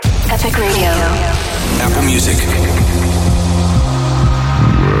Epic Radio. Apple Music.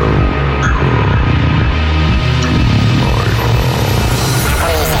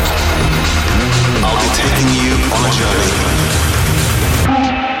 I'll be taking you on a journey.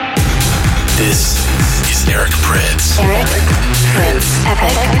 This is Eric Prydz. Eric Prydz.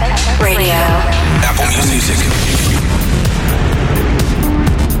 Epic Radio. Apple Music.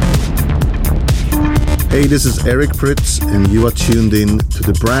 Hey, this is Eric Prydz, and you are tuned in to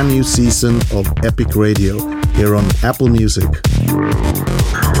the brand new season of Epic Radio here on Apple Music.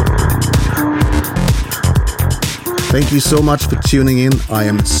 Thank you so much for tuning in. I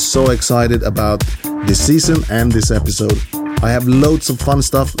am so excited about this season and this episode. I have loads of fun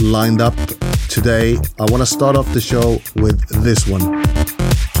stuff lined up today. I want to start off the show with this one.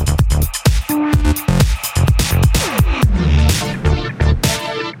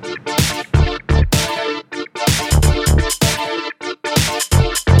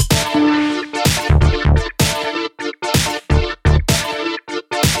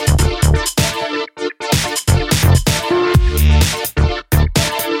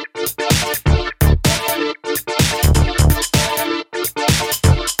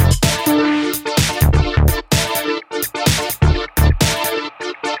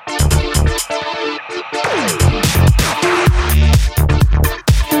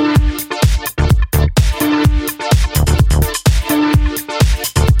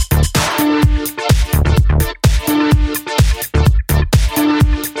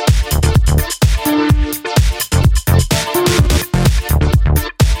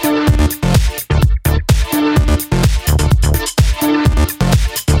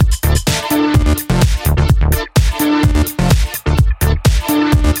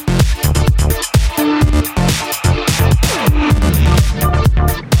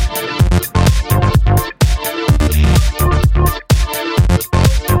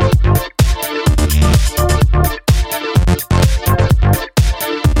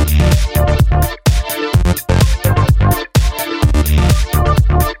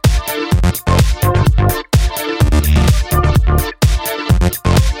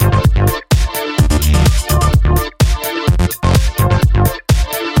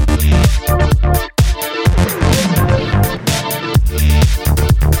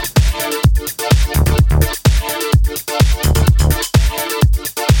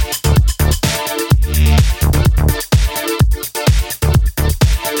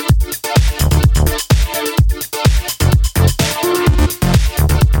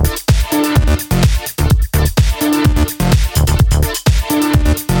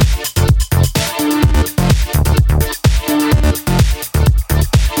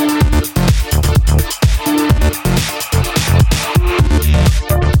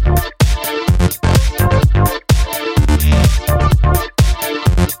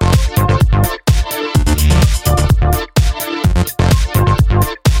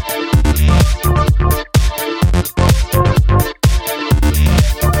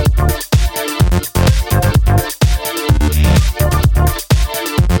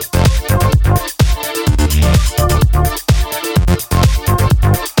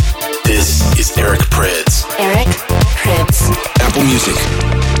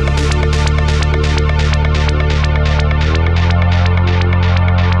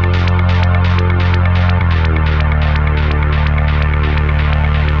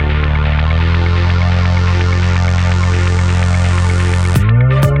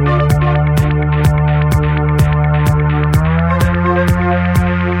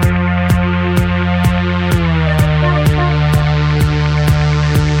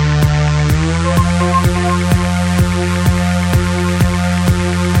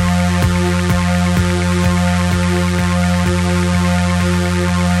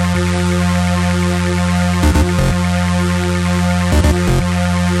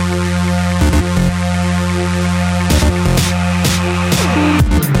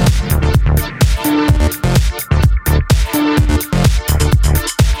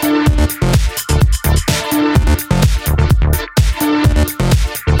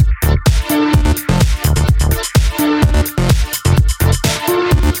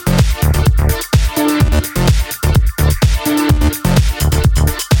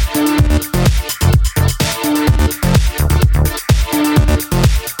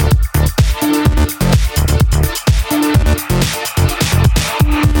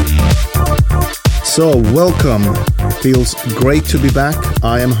 So, welcome. Feels great to be back.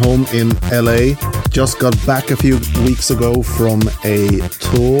 I am home in LA. Just got back a few weeks ago from a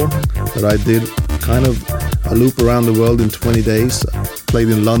tour that I did, kind of a loop around the world in 20 days. Played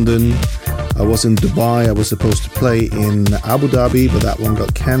in London. I was in Dubai. I was supposed to play in Abu Dhabi, but that one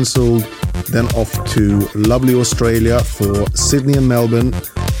got cancelled. Then off to lovely Australia for Sydney and Melbourne.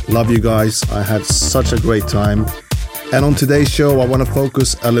 Love you guys. I had such a great time. And on today's show, I want to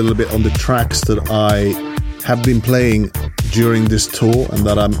focus a little bit on the tracks that I have been playing during this tour and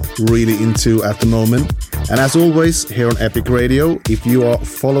that I'm really into at the moment. And as always, here on Epic Radio, if you are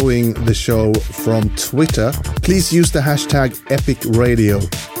following the show from Twitter, please use the hashtag Epic Radio.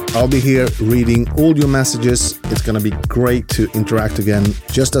 I'll be here reading all your messages. It's going to be great to interact again,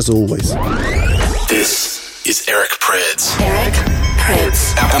 just as always. This is Eric Prydz. Eric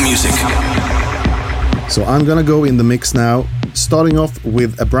Prydz. Apple Music. So I'm gonna go in the mix now, starting off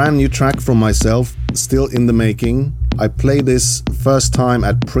with a brand new track from myself, still in the making. I played this first time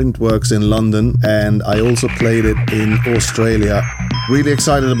at Printworks in London, and I also played it in Australia. Really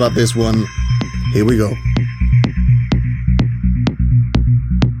excited about this one. Here we go.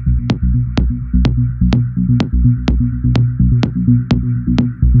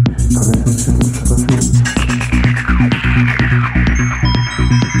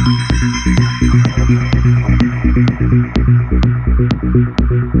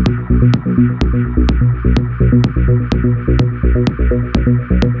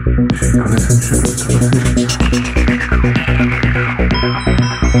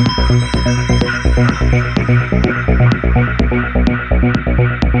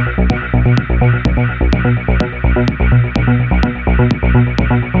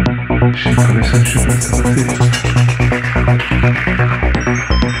 She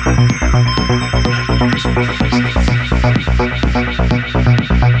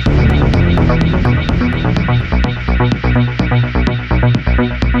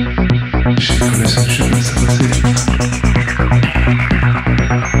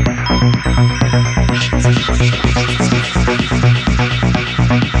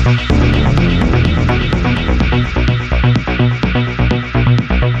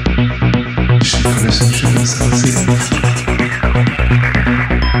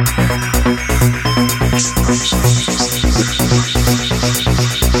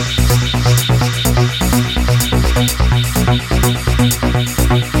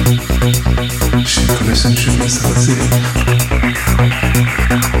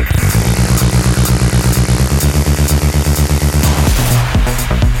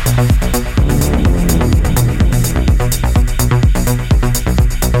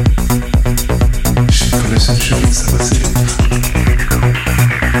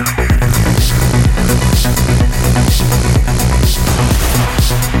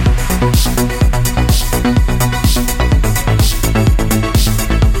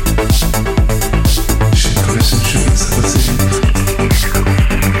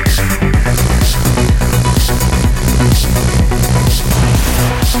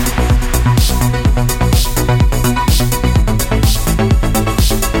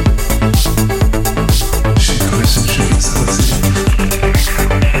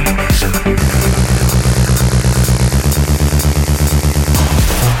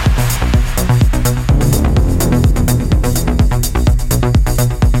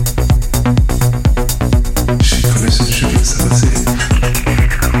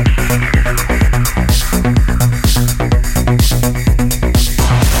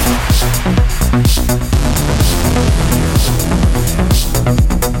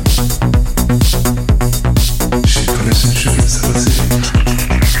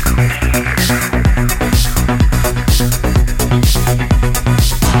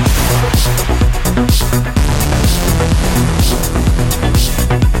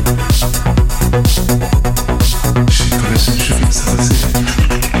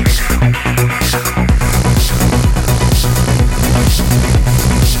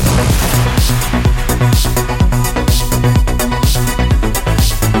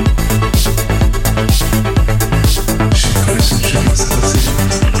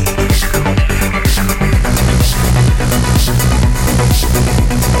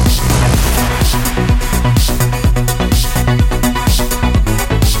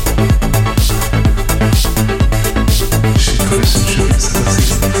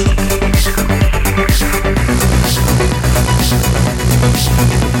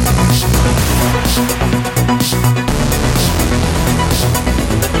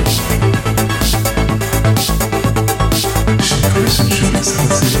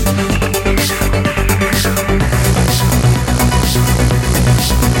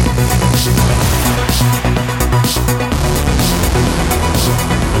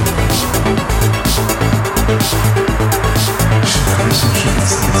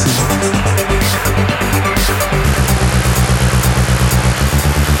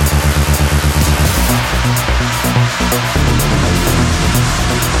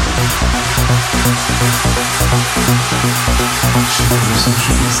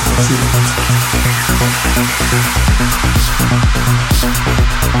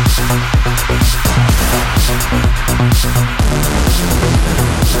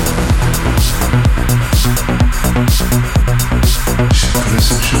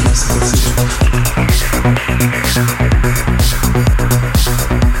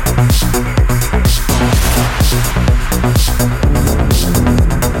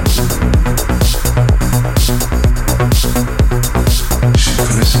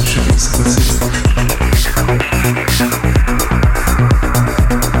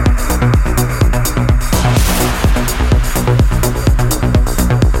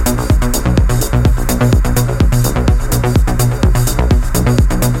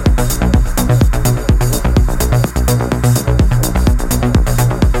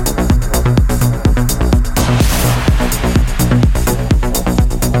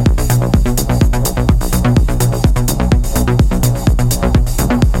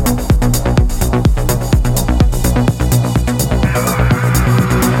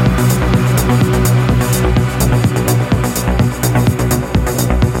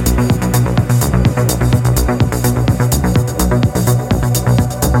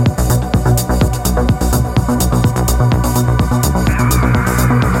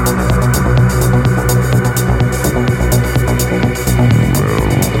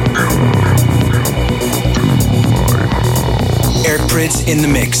Prydz in the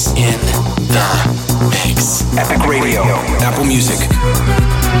mix. In the mix. Epic Radio. Apple Music.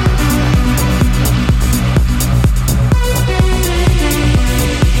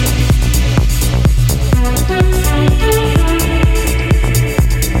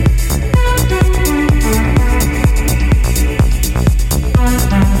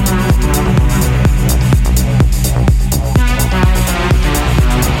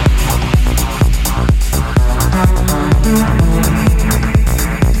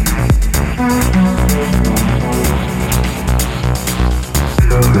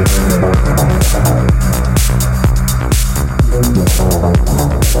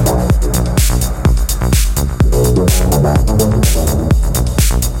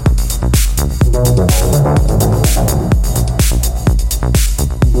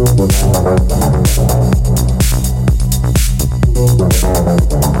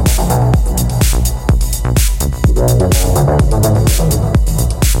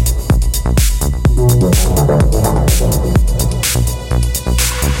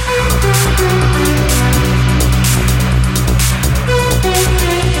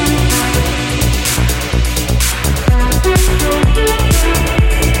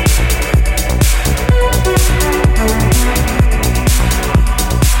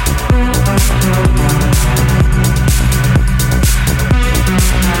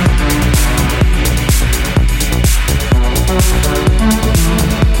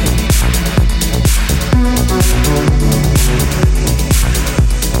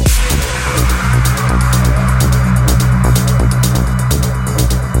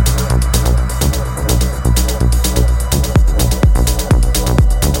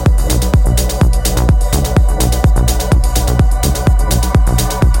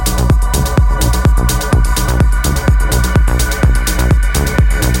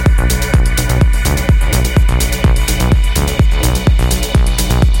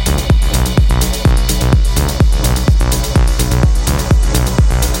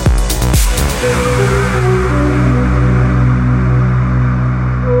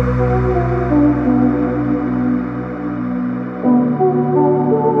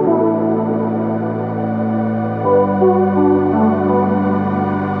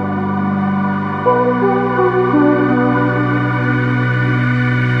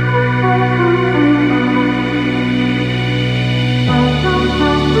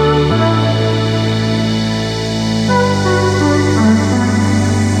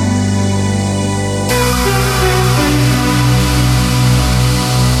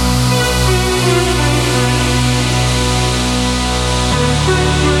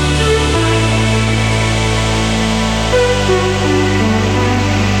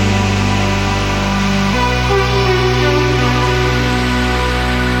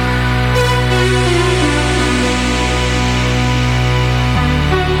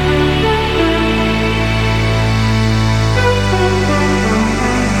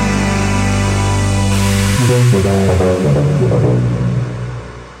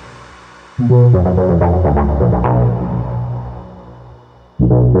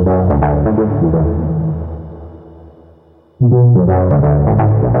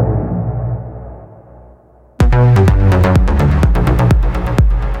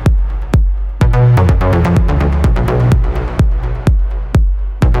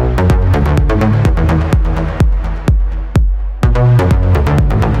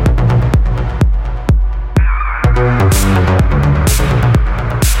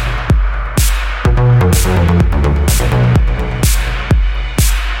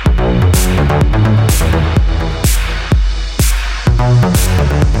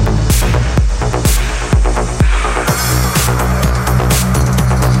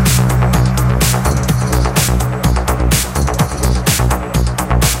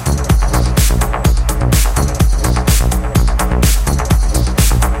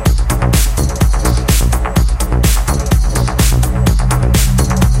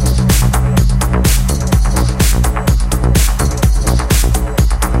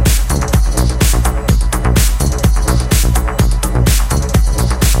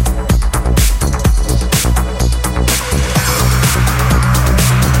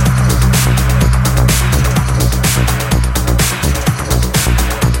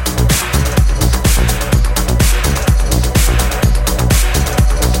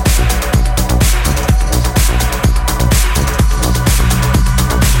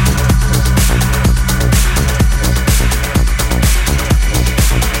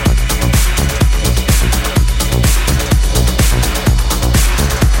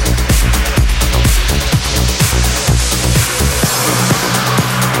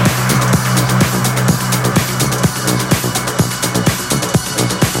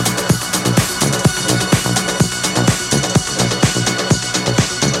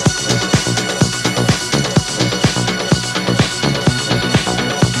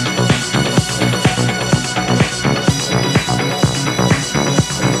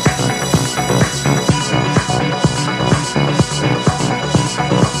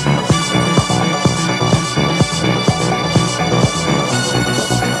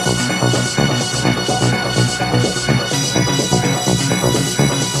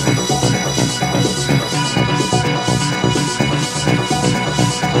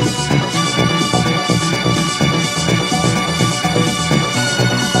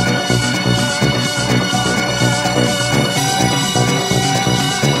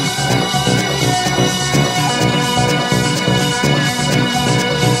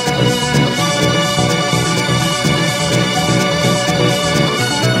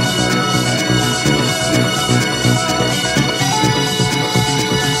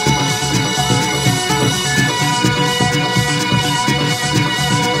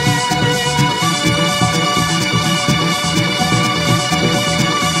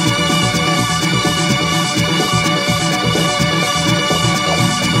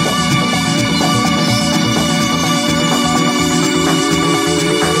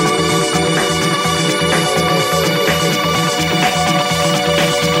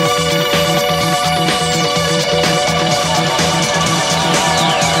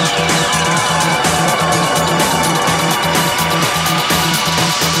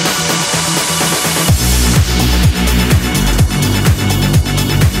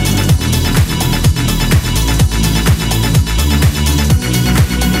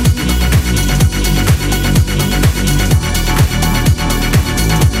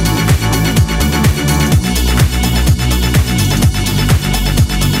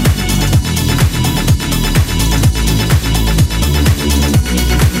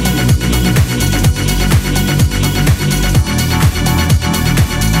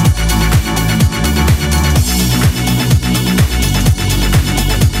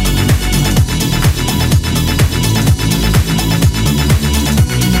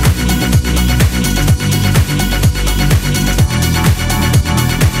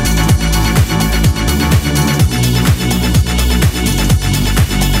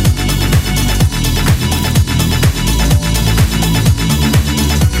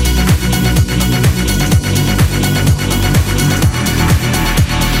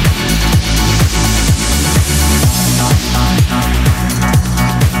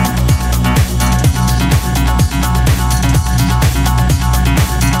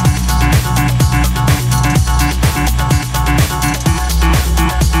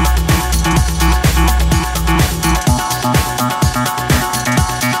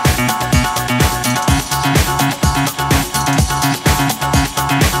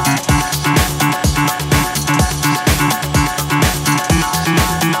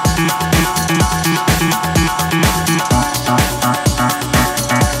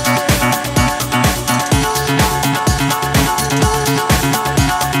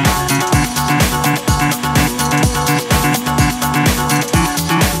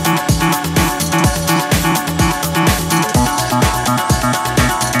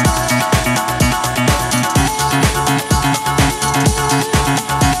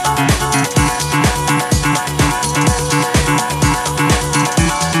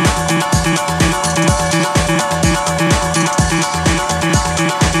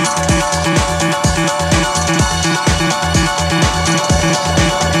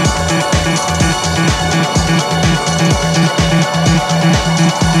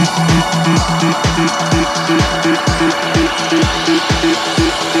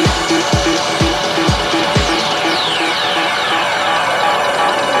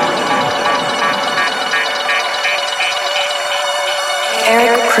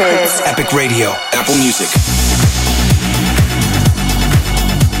 Epic Radio, Apple Music.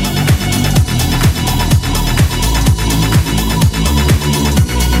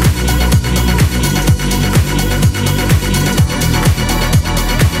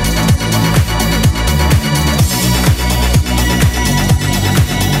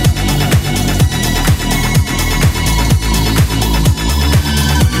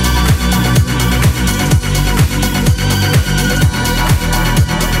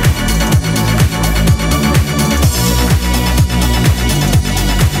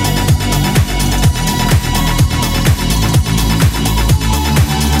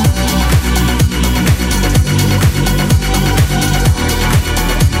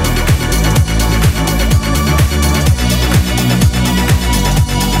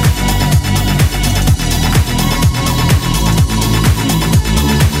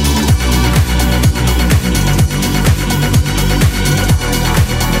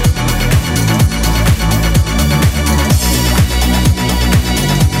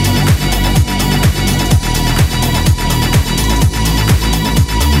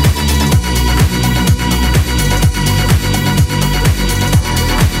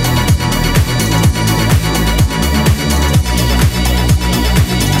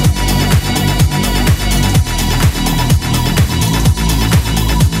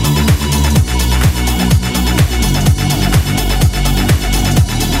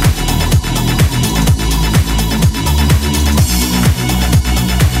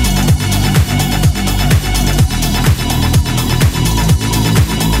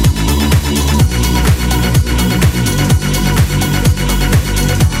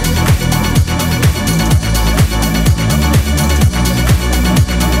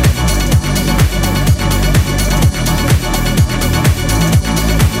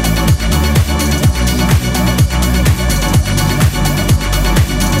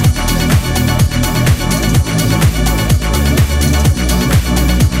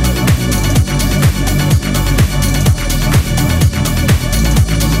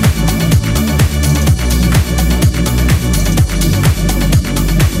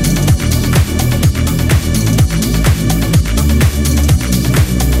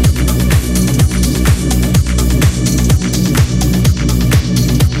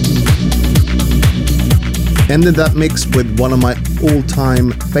 Ended that mix with one of my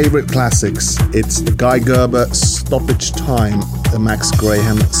all-time favorite classics. It's the Guy Gerber Stoppage Time, the Max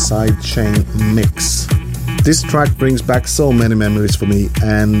Graham sidechain mix. This track brings back so many memories for me,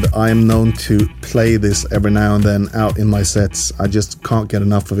 and I am known to play this every now and then out in my sets. I just can't get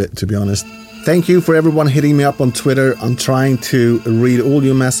enough of it, to be honest. Thank you for everyone hitting me up on Twitter. I'm trying to read all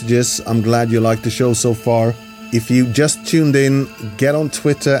your messages. I'm glad you liked the show so far. If you just tuned in, get on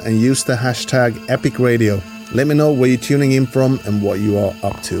Twitter and use the hashtag #EpicRadio. Let me know where you're tuning in from and what you are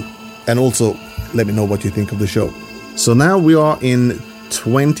up to. And also, let me know what you think of the show. So now we are in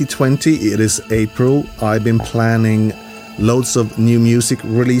 2020. It is April. I've been planning loads of new music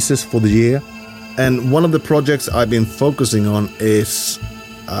releases for the year. And one of the projects I've been focusing on is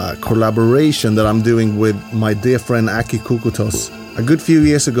a collaboration that I'm doing with my dear friend Aki Kukutos. A good few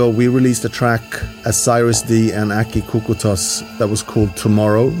years ago, we released a track as Cyrus D and Aki Kukutos that was called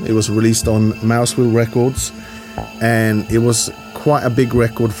Tomorrow. It was released on Mousewheel Records, and it was quite a big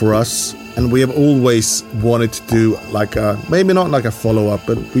record for us. And we have always wanted to do like a, maybe not like a follow-up,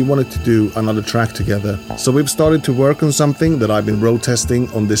 but we wanted to do another track together. So we've started to work on something that I've been road testing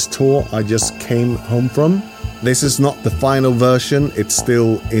on this tour I just came home from. This is not the final version, it's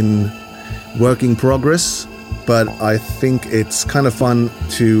still in work in progress. But I think it's kind of fun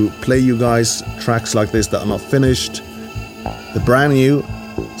to play you guys tracks like this that are not finished. The brand new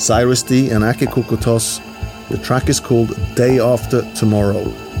Cyrus D and Aki Kukutos. The track is called Day After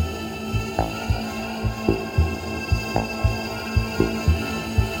Tomorrow.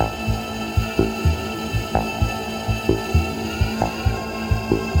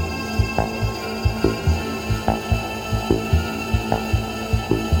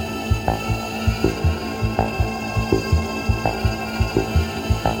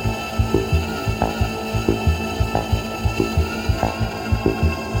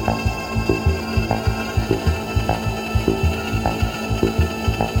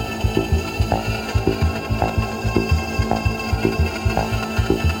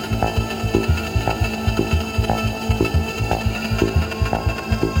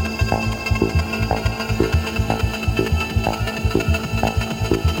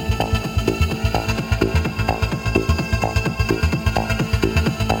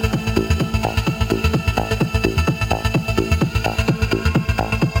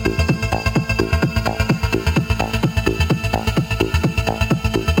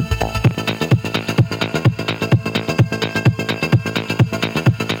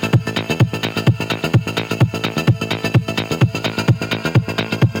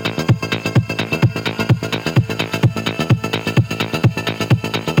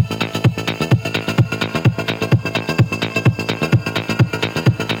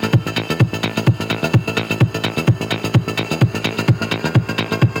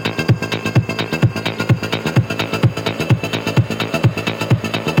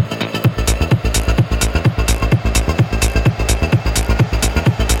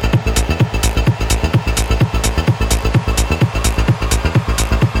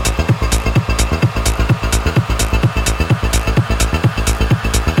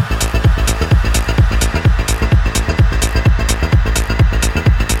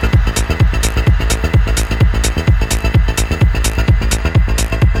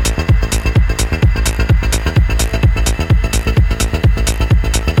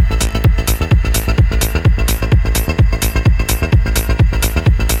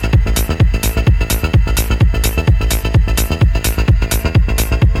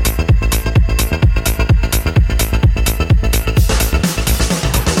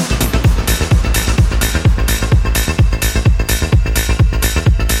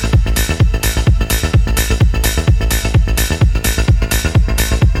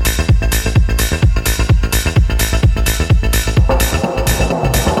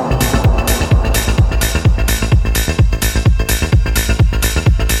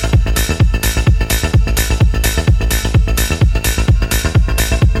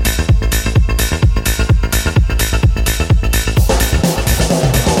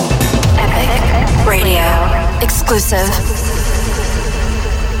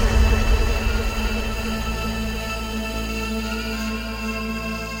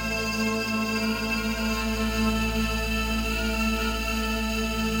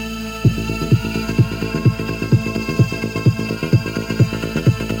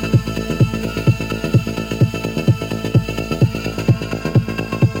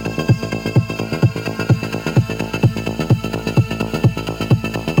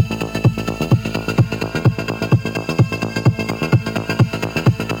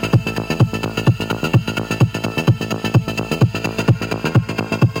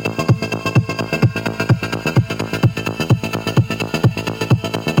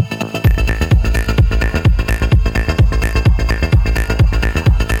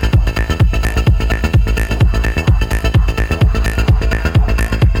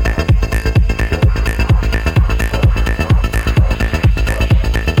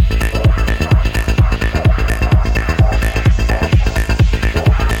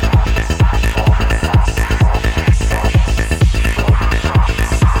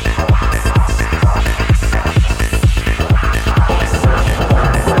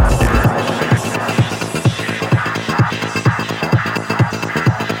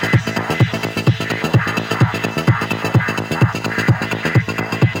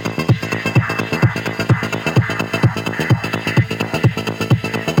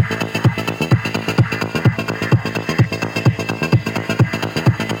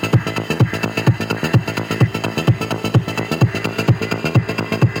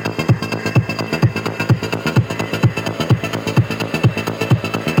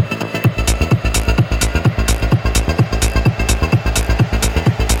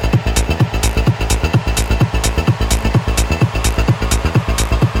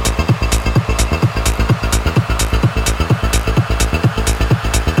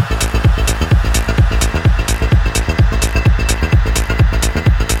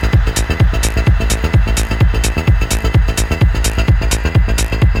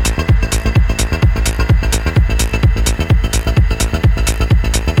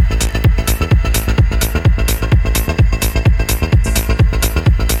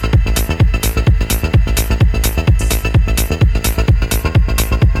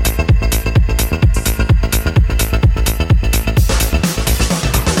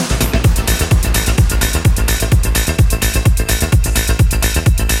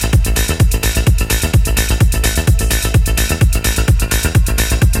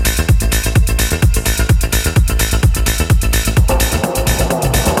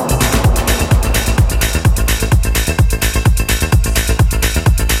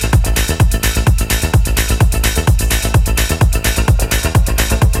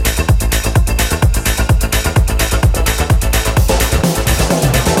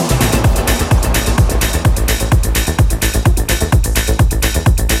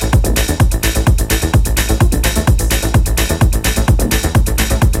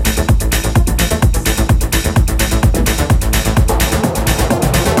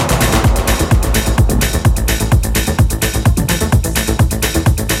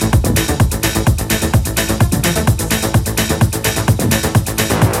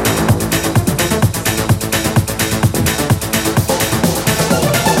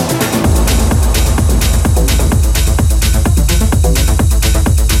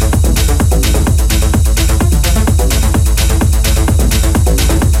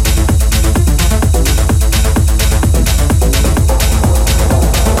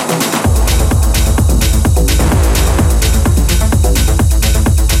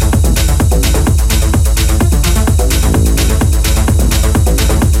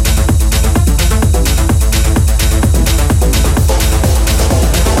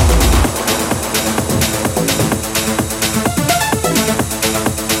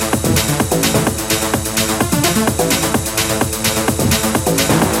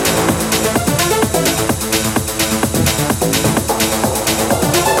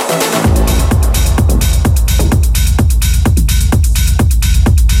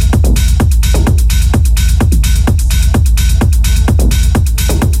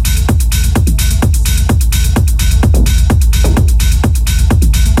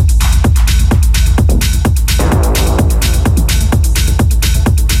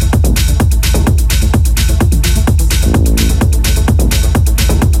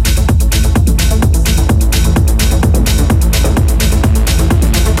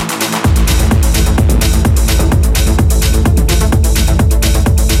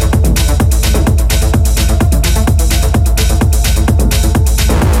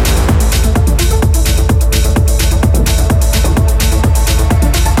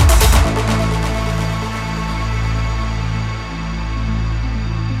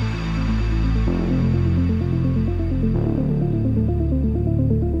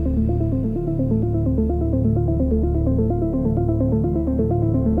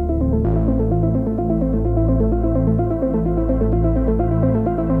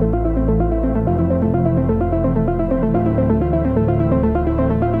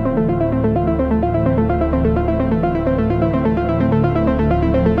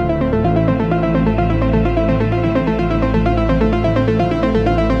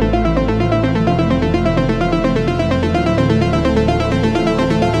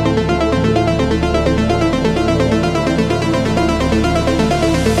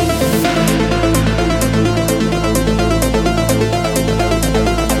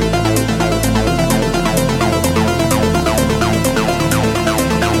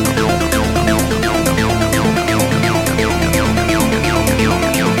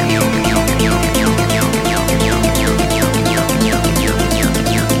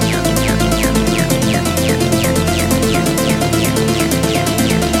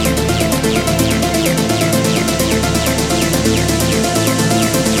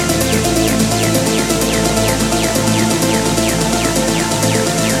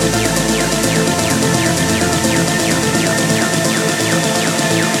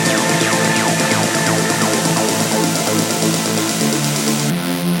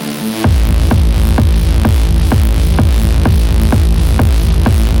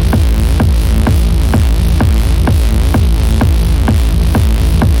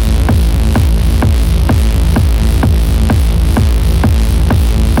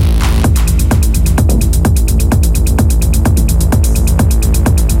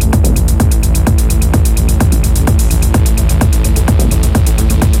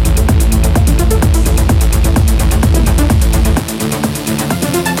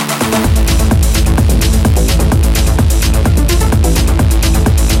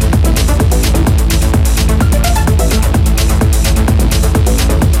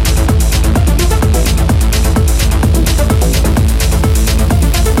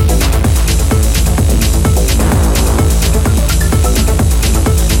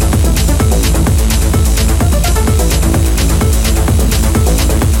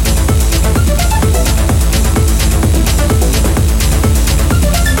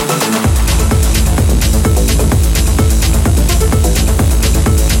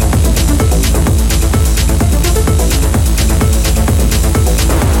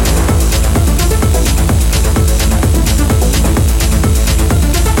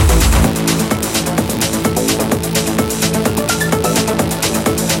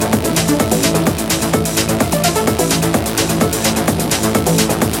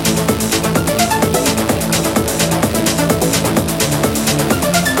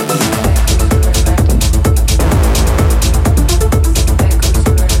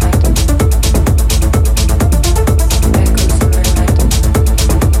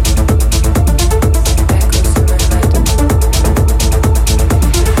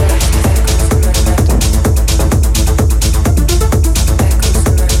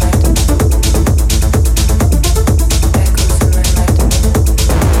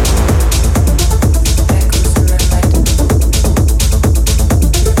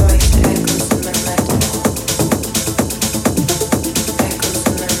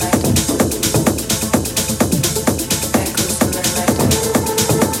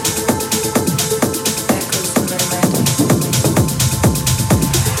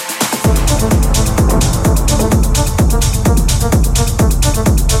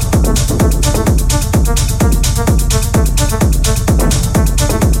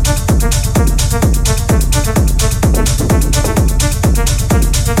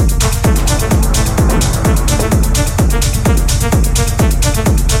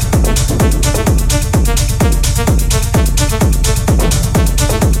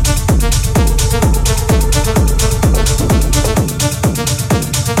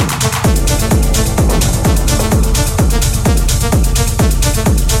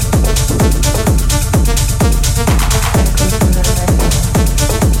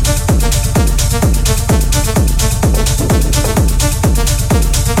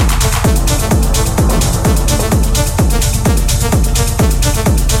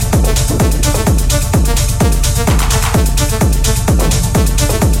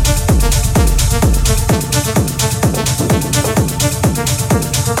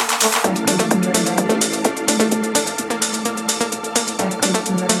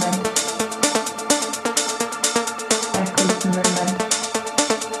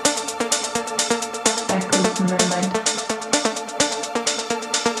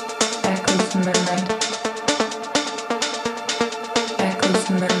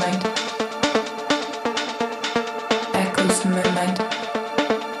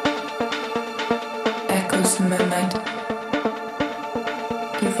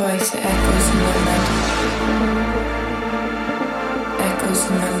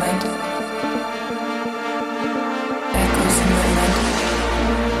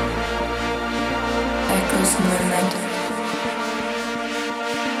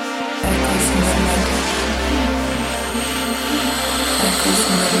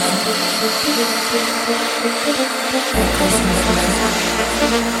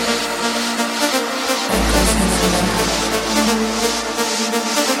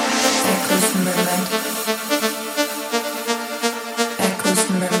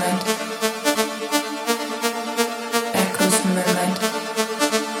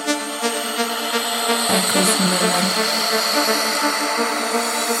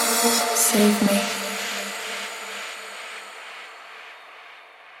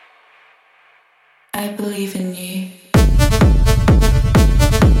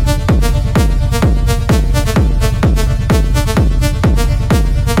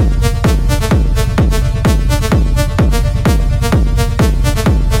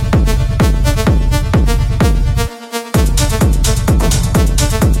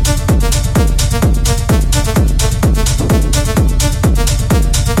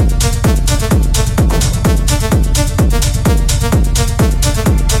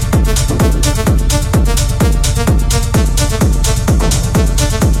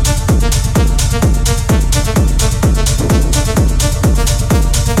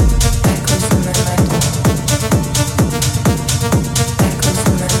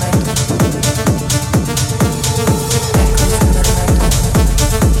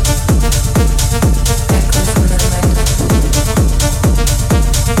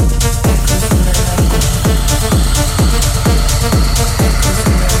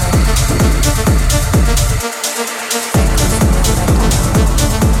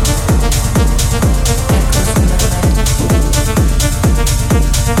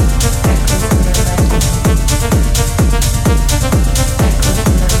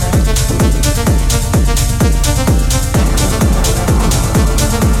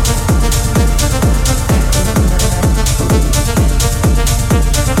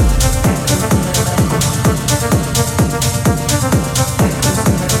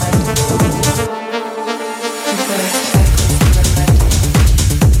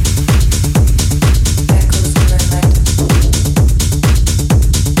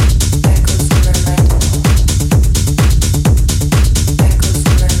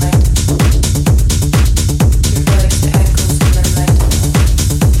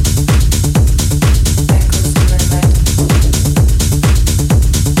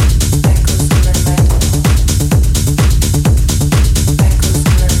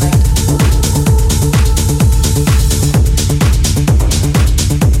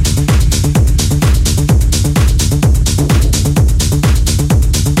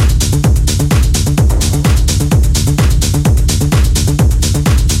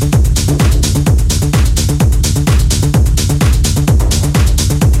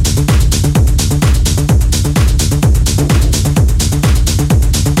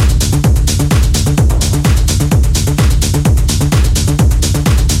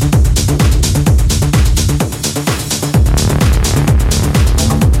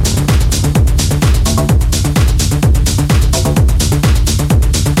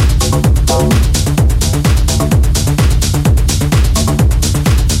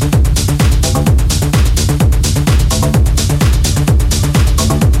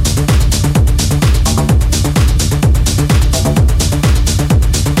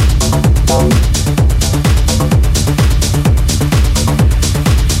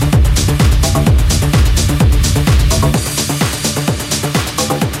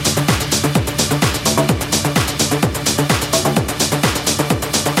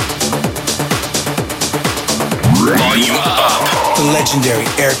 legendary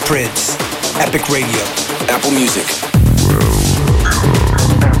Eric Prydz. Epic Radio. Apple Music.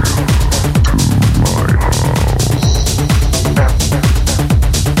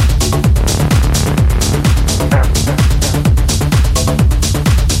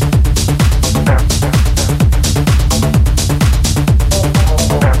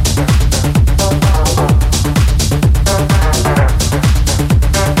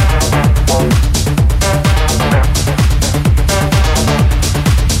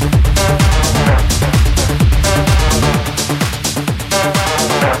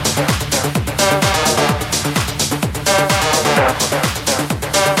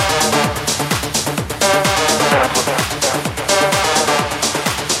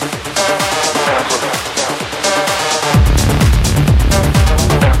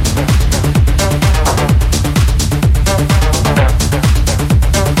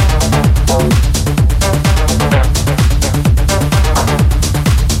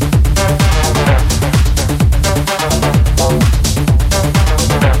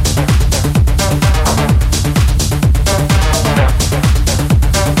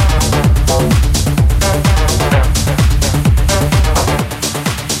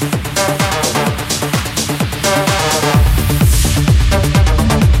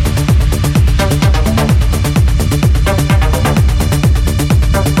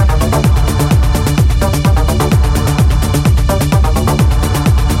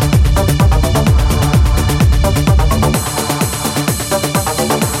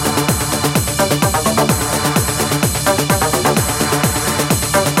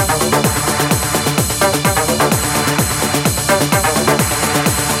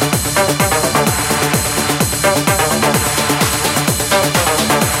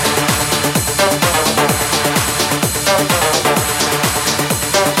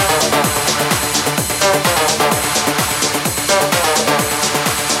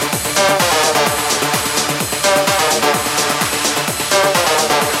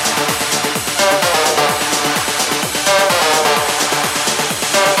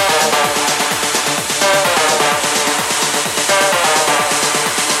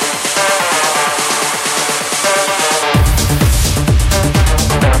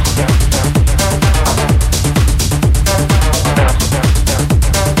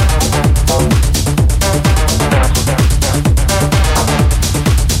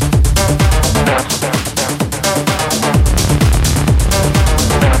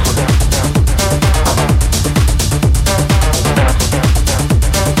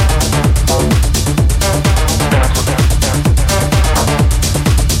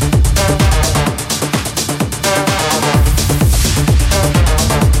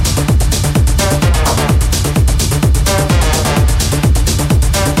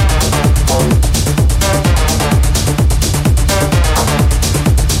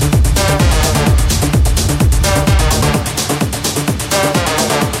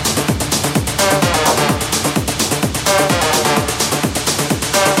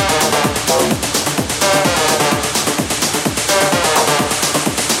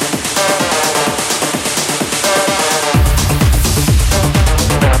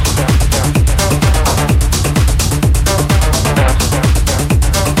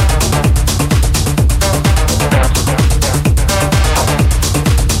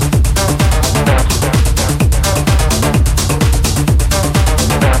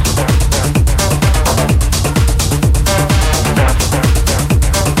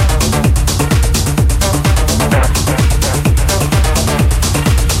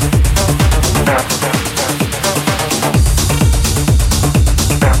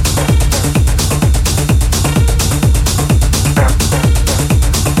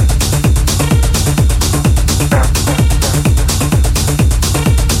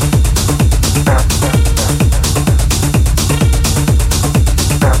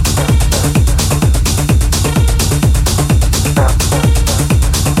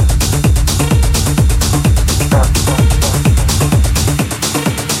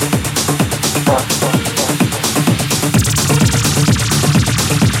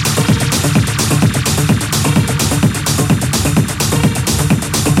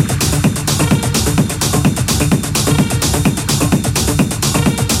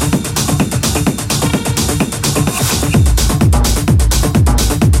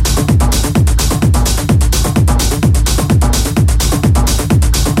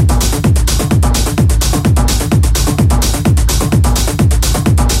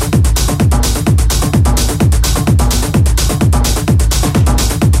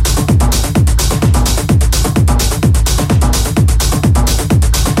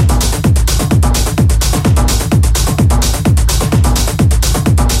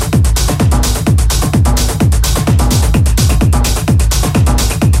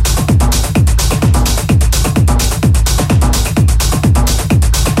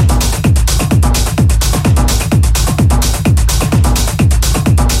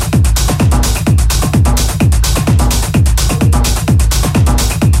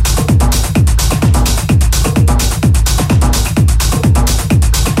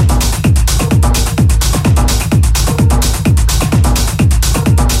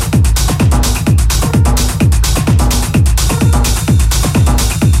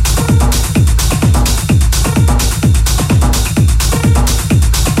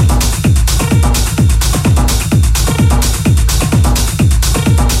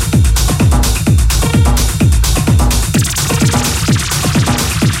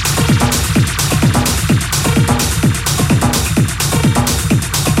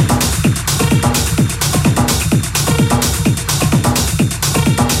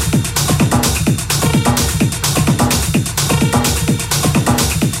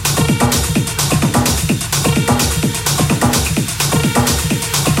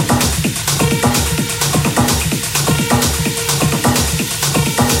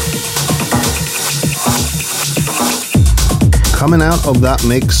 Coming out of that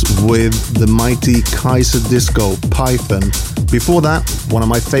mix with the mighty Kaiser Disco, Python. Before that, one of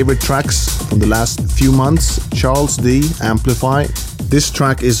my favorite tracks from the last few months, Charles D, Amplify. This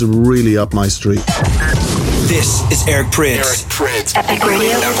track is really up my street. This is Eric Prydz. Epic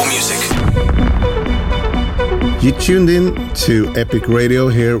Radio. Apple Music. You tuned in to Epic Radio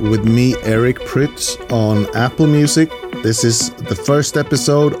here with me, Eric Prydz, on Apple Music. This is the first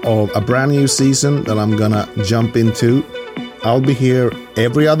episode of a brand new season that I'm gonna jump into. I'll be here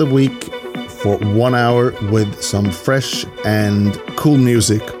every other week for 1 hour with some fresh and cool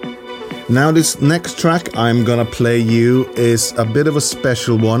music. Now this next track I'm gonna play you is a bit of a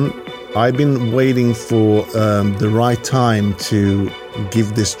special one. I've been waiting for the right time to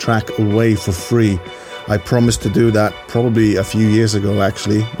give this track away for free. I promised to do that probably a few years ago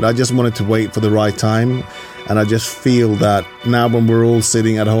actually, but I just wanted to wait for the right time, and I just feel that now when we're all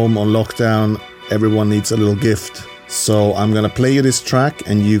sitting at home on lockdown, everyone needs a little gift. So I'm gonna play you this track,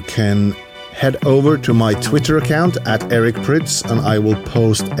 and you can head over to my Twitter account at Eric Prydz, and I will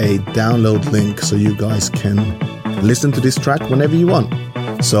post a download link so you guys can listen to this track whenever you want.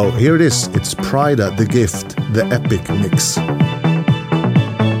 So here it is, it's Prydz, The Gift, the Epic Mix.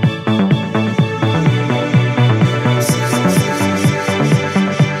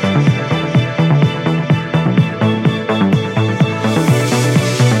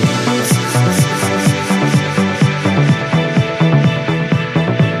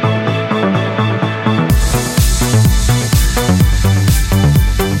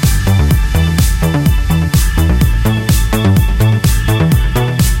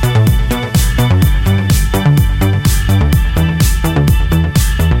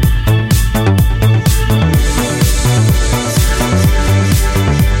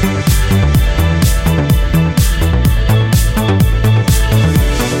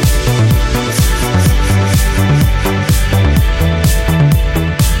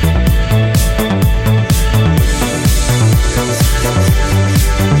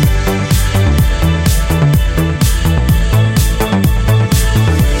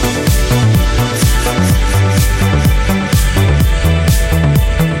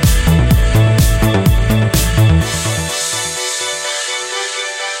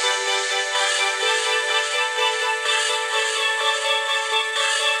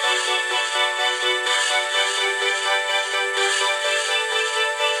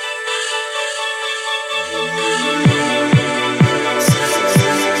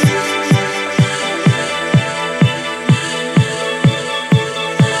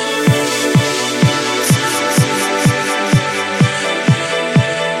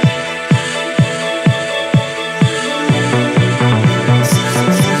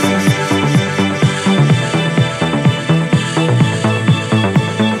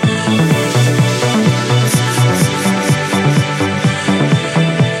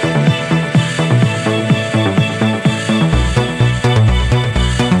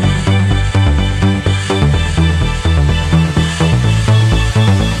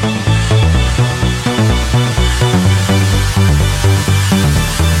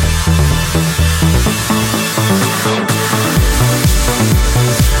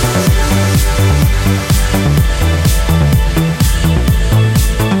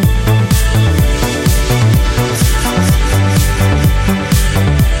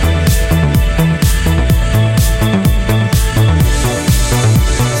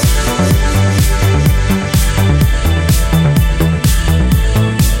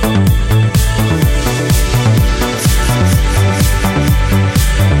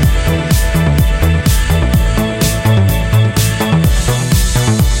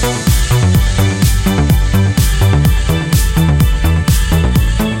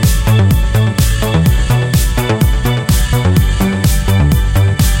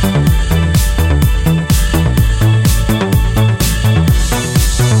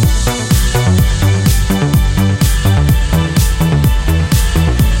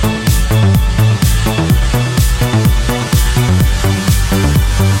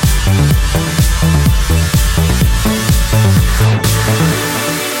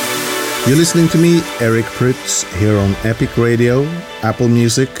 You're listening to me, Eric Prydz, here on Epic Radio, Apple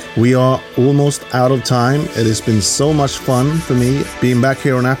Music. We are almost out of time. It has been so much fun for me being back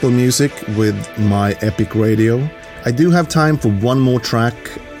here on Apple Music with my Epic Radio. I do have time for one more track,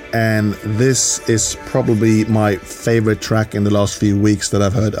 and this is probably my favorite track in the last few weeks that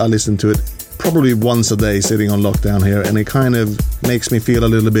I've heard. I listen to it probably once a day sitting on lockdown here, and it kind of makes me feel a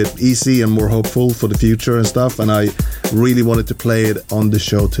little bit easy and more hopeful for the future and stuff, and I really wanted to play it on the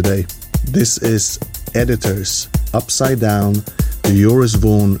show today. This is Editors, Upside Down, the Joris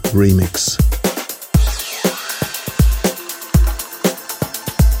Vaughan remix.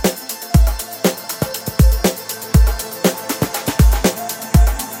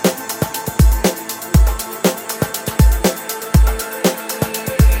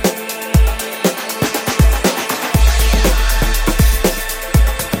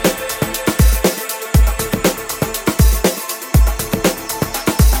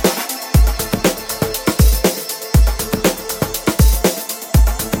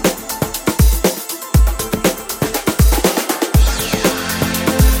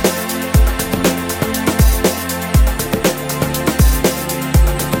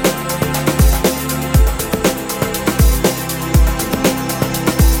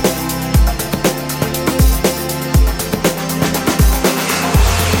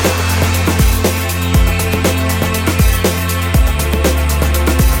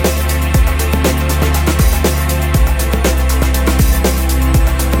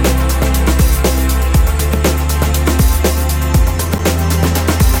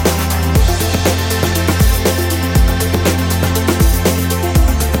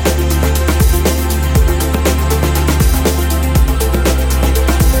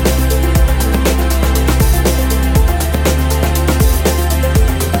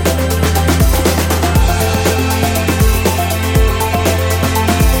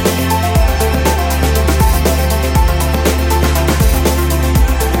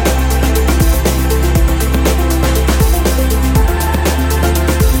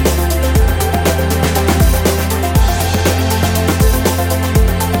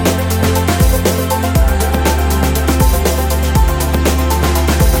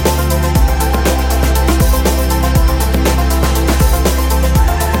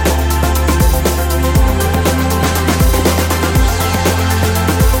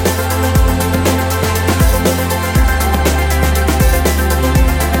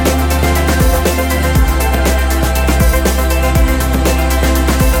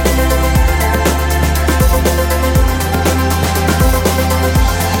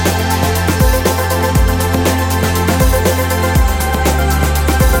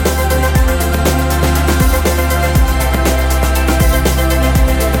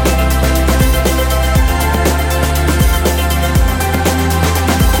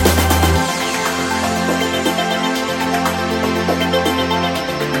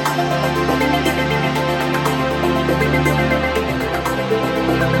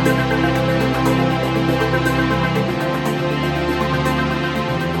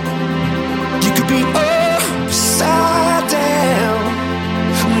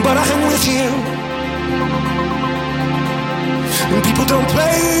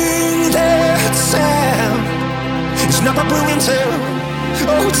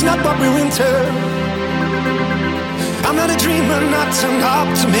 Oh, it's not what we're into. I'm not a dreamer, not an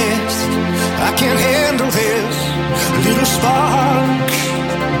optimist. I can't handle this little spark.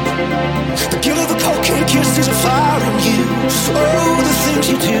 The guilt of a cocaine kiss is a fire in you. Oh, the things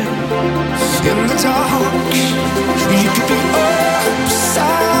you do in the dark. You could be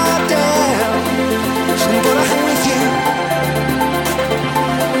upside down, but I hang with you.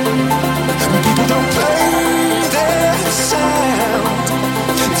 People don't play their sound.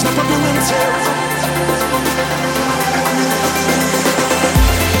 It's not what we're into.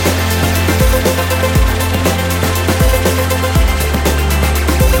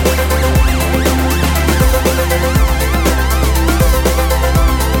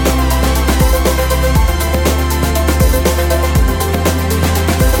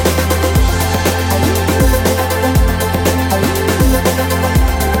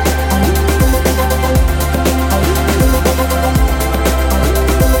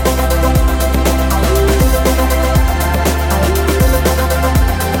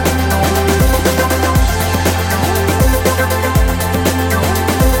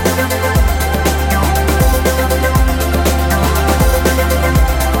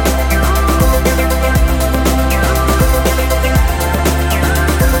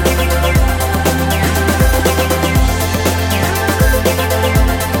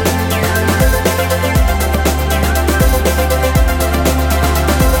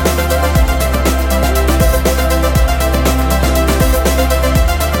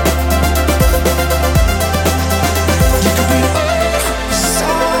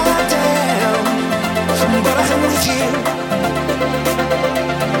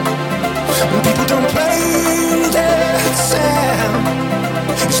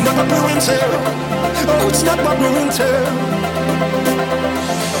 Oh, it's not what we're into.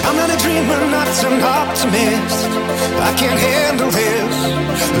 I'm not a dreamer, not an optimist. I can't handle this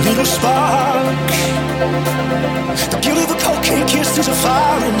little spark. The guilt of a cocaine kiss is a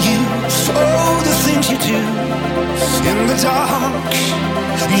fire in you. Oh, the things you do in the dark.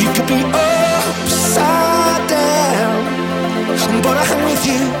 You could be upside down, but I hang with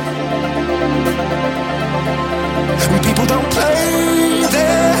you. People don't play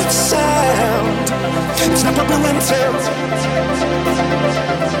that sound. It's not what we're into.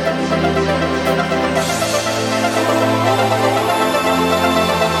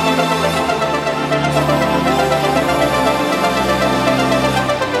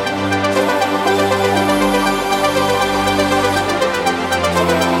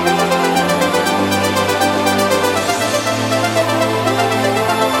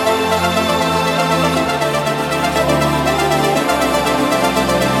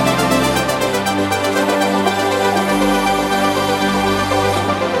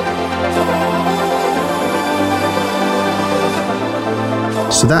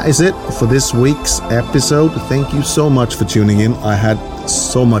 So that is it for this week's episode. Thank you so much for tuning in. I had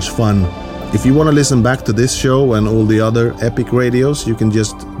so much fun. If you want to listen back to this show and all the other Epic Radios, you can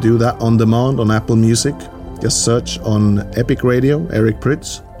just do that on demand on Apple Music. Just search on Epic Radio, Eric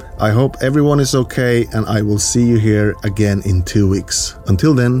Prydz. I hope everyone is okay, and I will see you here again in 2 weeks.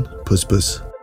 Until then, puss puss.